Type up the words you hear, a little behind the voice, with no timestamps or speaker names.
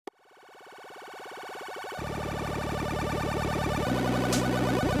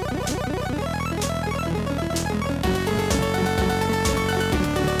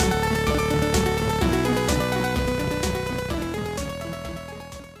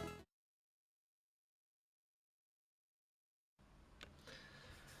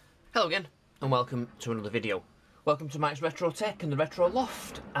Hello again, and welcome to another video. Welcome to Mike's Retro Tech and the Retro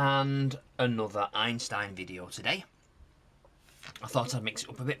Loft, and another Einstein video today. I thought I'd mix it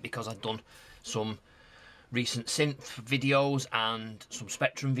up a bit because I'd done some recent synth videos and some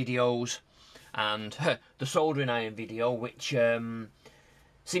Spectrum videos, and the soldering iron video, which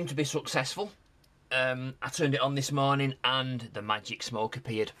seemed to be successful. I turned it on this morning and the magic smoke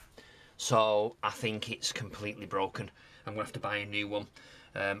appeared. So I think it's completely broken. I'm going to have to buy a new one.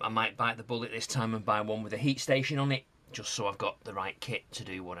 I might bite the bullet this time and buy one with a heat station on it, just so I've got the right kit to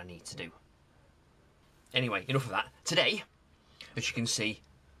do what I need to do. Anyway, enough of that. Today, as you can see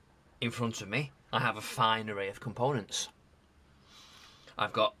in front of me, I have a fine array of components.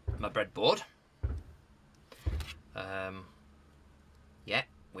 I've got my breadboard. Yeah,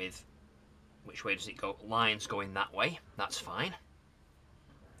 with which way does it go? Lines going that way. That's fine.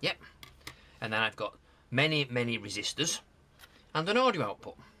 Yep. And then I've got many resistors and an audio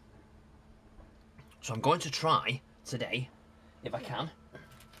output. So I'm going to try today, if I can.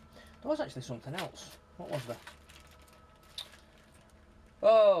 There was actually something else. What was there?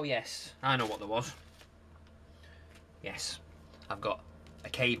 Oh yes, I know what there was. Yes, I've got a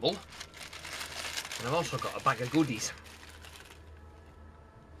cable and I've also got a bag of goodies.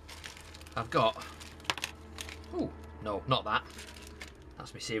 I've got, oh no, not that.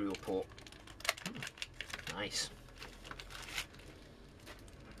 That's my serial port. Nice.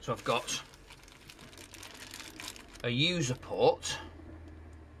 So I've got a user port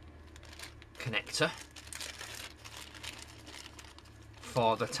connector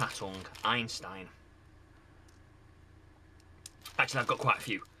for the Tatung Einstein. Actually, I've got quite a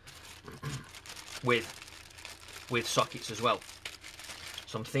few with sockets as well.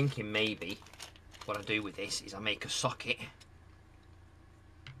 So I'm thinking maybe what I do with this is I make a socket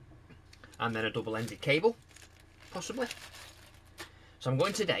and then a double-ended cable, possibly. So I'm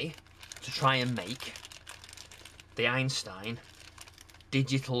going today to try and make the Einstein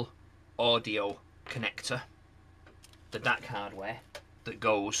digital audio connector, the DAC hardware that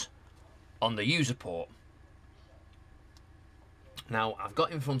goes on the user port. Now, I've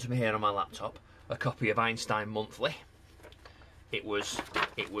got in front of me here on my laptop a copy of Einstein Monthly. It was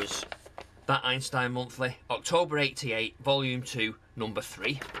that Einstein Monthly, October 88, Volume 2, Number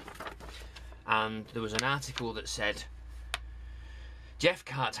 3. And there was an article that said, Jeff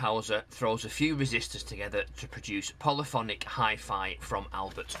Karthauser throws a few resistors together to produce polyphonic hi-fi from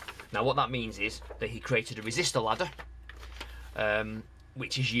Albert. Now what that means is that he created a resistor ladder,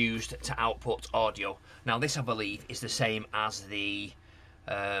 which is used to output audio. Now this, I believe, is the same as the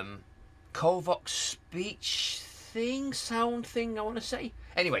Covox speech thing, sound thing, I want to say.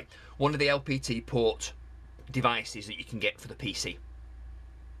 Anyway, one of the LPT port devices that you can get for the PC.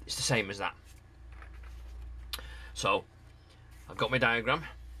 It's the same as that. So, I've got my diagram,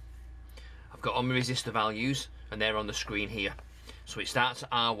 I've got all my resistor values, and they're on the screen here. So it starts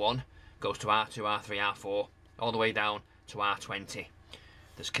at R1, goes to R2, R3, R4, all the way down to R20.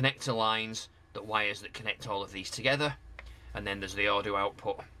 There's connector lines, wires that connect all of these together, and then there's the audio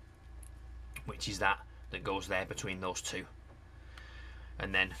output, which is that goes there between those two.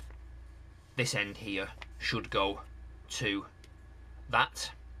 And then this end here should go to that,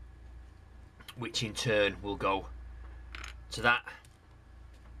 which in turn will go to that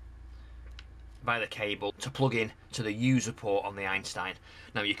by the cable to plug in to the user port on the Einstein.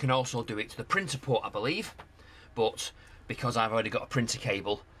 Now you can also do it to the printer port, I believe, but because I've already got a printer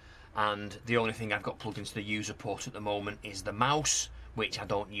cable and the only thing I've got plugged into the user port at the moment is the mouse, which I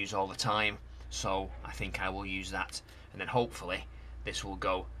don't use all the time, so I think I will use that, and then hopefully this will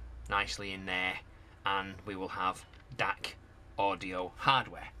go nicely in there and we will have DAC audio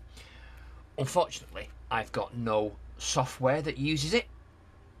hardware. Unfortunately, I've got no software that uses it.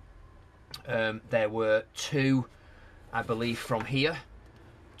 There were two, I believe, from here,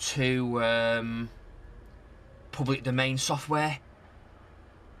 two public domain software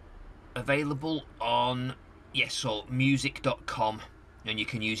available on, yes, so music.com, and you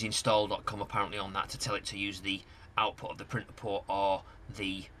can use install.com apparently on that to tell it to use the output of the printer port or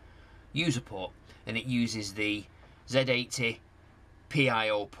the user port, and it uses the Z80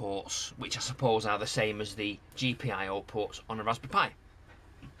 PIO ports, which I suppose are the same as the GPIO ports on a Raspberry Pi.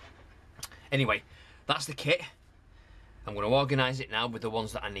 Anyway, that's the kit. I'm going to organise it now with the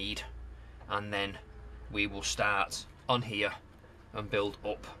ones that I need, and then we will start on here and build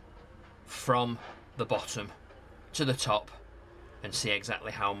up from the bottom to the top and see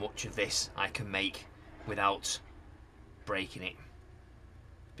exactly how much of this I can make without breaking it.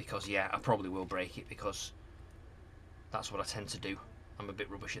 Because yeah, I probably will break it because that's what I tend to do. I'm a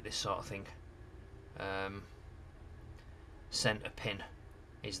bit rubbish at this sort of thing. Centre pin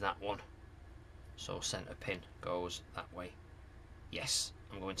is that one. So centre pin goes that way. Yes,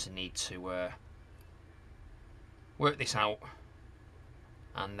 I'm going to need to work this out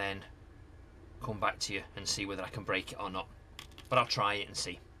and then come back to you and see whether I can break it or not. But I'll try it and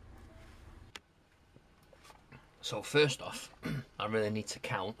see. So first off, I really need to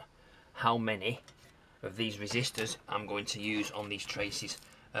count how many of these resistors I'm going to use on these traces.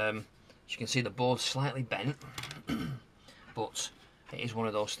 As you can see, the board's slightly bent, but it is one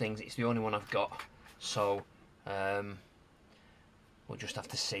of those things. It's the only one I've got, so we'll just have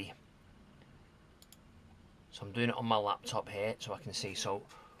to see. So I'm doing it on my laptop here so I can see. So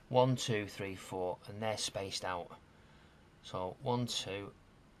 1, 2, 3, 4, and they're spaced out. So 1, 2,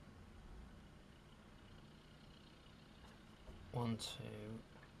 1, 2,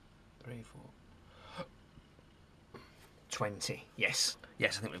 3, 4, 20. Yes,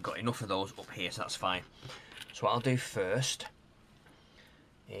 yes, I think we've got enough of those up here, so that's fine. So what I'll do first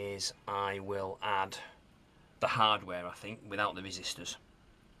is I will add the hardware, I think, without the resistors.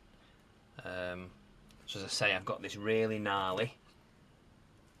 So as I say, I've got this really gnarly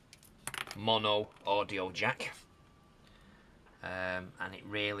mono audio jack, and it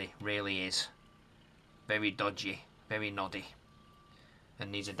really is very dodgy, very noddy,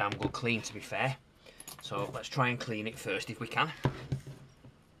 and needs a damn good clean, to be fair. So let's try and clean it first if we can.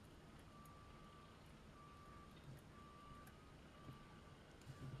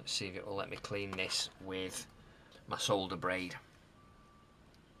 Let's see if it will let me clean this with my solder braid.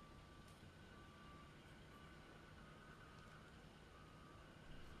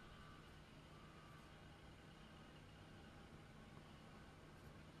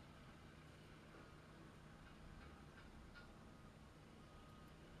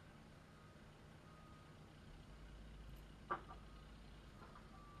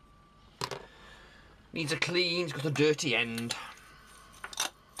 Needs a clean, it's got a dirty end.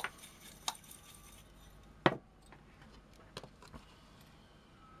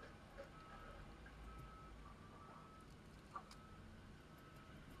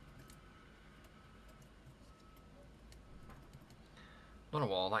 Don't know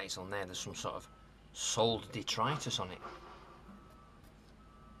what all that is on there. There's some sort of solder detritus on it.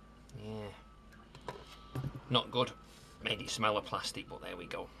 Yeah. Not good. Made it smell of plastic, but there we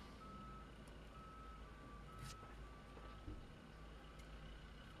go.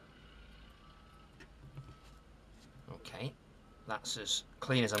 Okay, that's as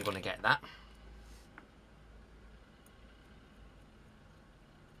clean as I'm going to get that.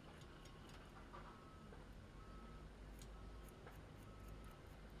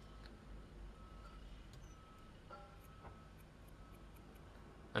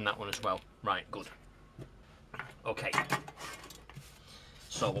 And that one as well. Right, good. Okay.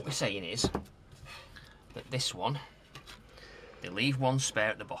 So what we're saying is that this one, they leave one spare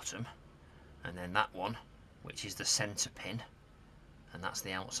at the bottom, and then that one, which is the centre pin, and that's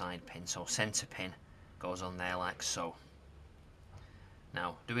the outside pin. So centre pin goes on there like so.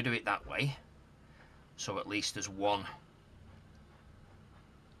 Now, do we do it that way? So at least there's one.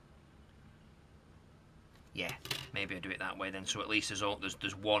 Yeah, maybe I do it that way then. So at least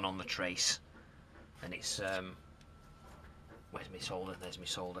there's one on the trace, and it's where's my solder? There's my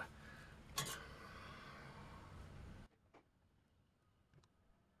solder.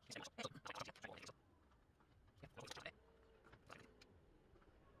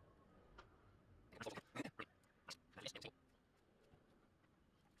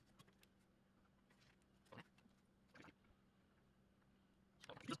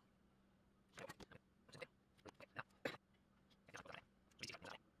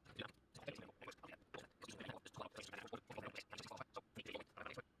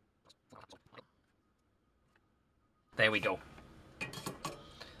 There we go.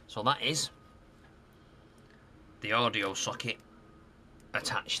 So that is the audio socket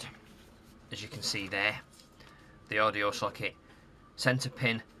attached. As you can see there, the audio socket centre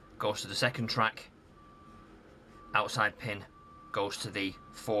pin goes to the second track, outside pin goes to the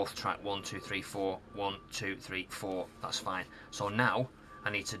fourth track. 1, 2, 3, 4, 1, 2, 3, 4. That's fine. So now I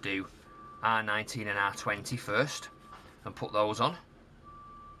need to do R19 and R20 first and put those on,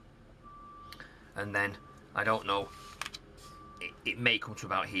 and then I don't know, it may come to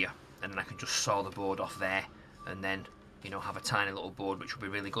about here, and then I can just saw the board off there, and then, you know, have a tiny little board, which will be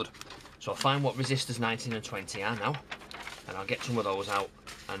really good. So I'll find what resistors 19 and 20 are now, and I'll get some of those out,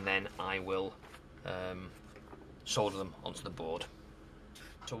 and then I will solder them onto the board.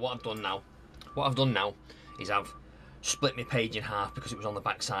 So what I've done now is I've split my page in half because it was on the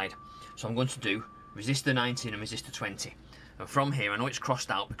back side. So I'm going to do resistor 19 and resistor 20. And from here, I know it's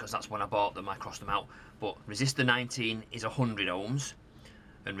crossed out because that's when I bought them, I crossed them out, but resistor 19 is 100 ohms,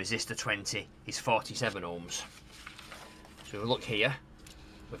 and resistor 20 is 47 ohms. So if we look here,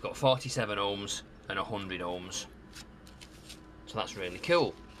 we've got 47 ohms and 100 ohms. So that's really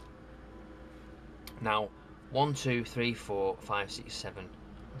cool. Now 1, 2, 3, 4, 5, 6, 7, 1,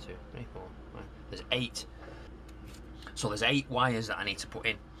 2, 3, 4, 5. There's 8. So there's 8 wires that I need to put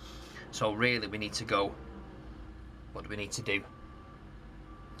in. So really we need to go, what do we need to do?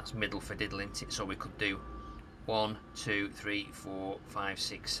 That's middle for diddle, isn't it? So we could do 1, 2, 3, 4, 5,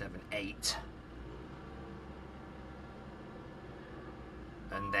 6, 7, 8.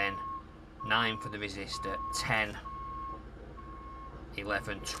 And then 9 for the resistor, 10,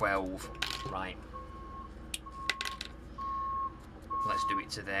 11, 12. Right. Let's do it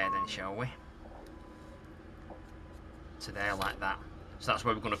to there then, shall we? To there like that. So that's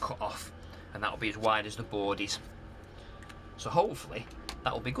where we're going to cut off, and that'll be as wide as the board is. So hopefully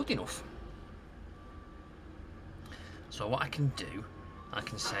that'll be good enough. So what I can do, I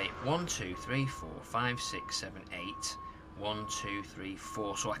can say 1, 2, 3, 4, 5, 6, 7, 8. 1, 2, 3,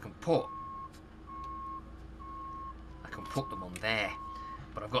 4. So I can put them on there,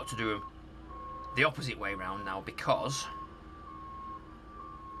 but I've got to do them the opposite way round now, because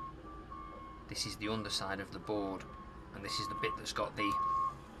this is the underside of the board, and this is the bit that's got the,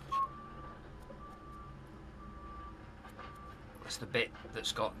 that's the bit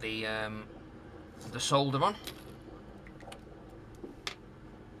that's got the solder on.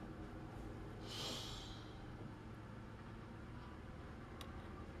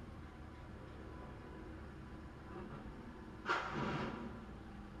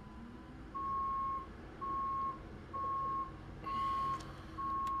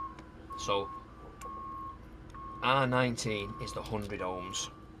 So R19 is the 100 ohms.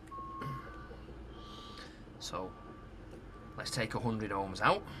 So let's take 100 ohms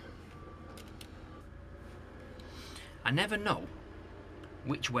out. I never know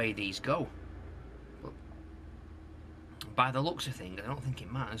which way these go, but by the looks of things I don't think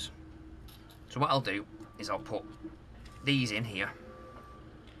it matters. So what I'll do is I'll put these in here.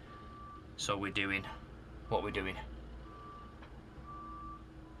 So we're doing what we're doing.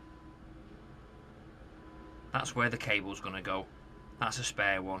 That's where the cable's going to go. That's a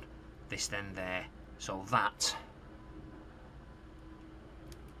spare one. This then there. So that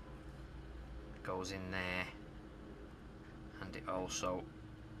goes in there, and it also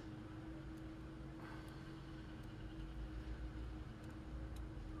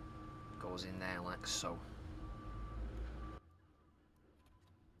goes in there like so.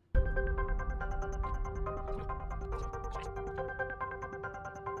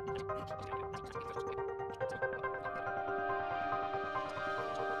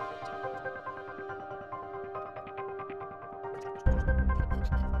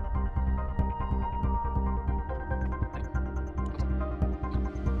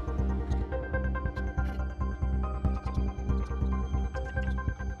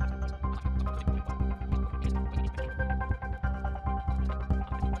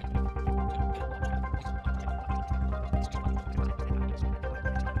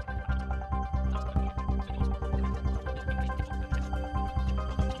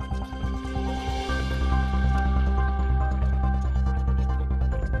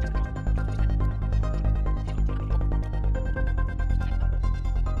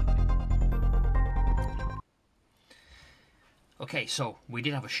 Okay, so we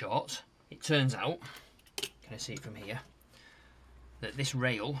did have a short. It turns out, can I see it from here, that this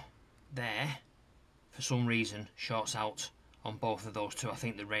rail there, for some reason, shorts out on both of those two. I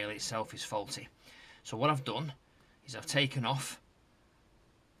think the rail itself is faulty. So what I've done is I've taken off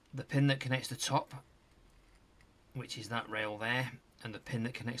the pin that connects the top, which is that rail there, and the pin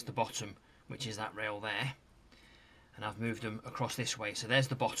that connects the bottom, which is that rail there, and I've moved them across this way. So there's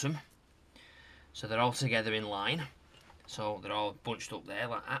the bottom, so they're all together in line. So they're all bunched up there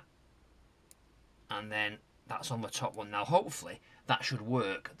like that, and then that's on the top one. Now hopefully that should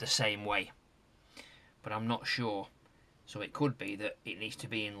work the same way, but I'm not sure. So it could be that it needs to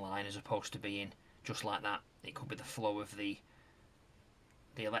be in line as opposed to being just like that. It could be the flow of the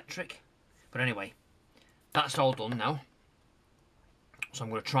electric. But anyway, that's all done now. So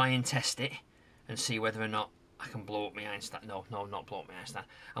I'm going to try and test it and see whether or not I can blow up my Einstein. No, not blow up my Einstein.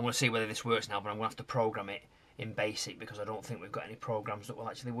 I'm going to see whether this works now, but I'm going to have to program it in BASIC because I don't think we've got any programs that will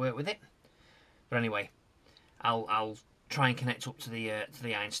actually work with it. But anyway, I'll try and connect up to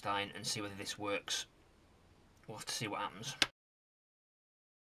the Einstein and see whether this works. We'll have to see what happens.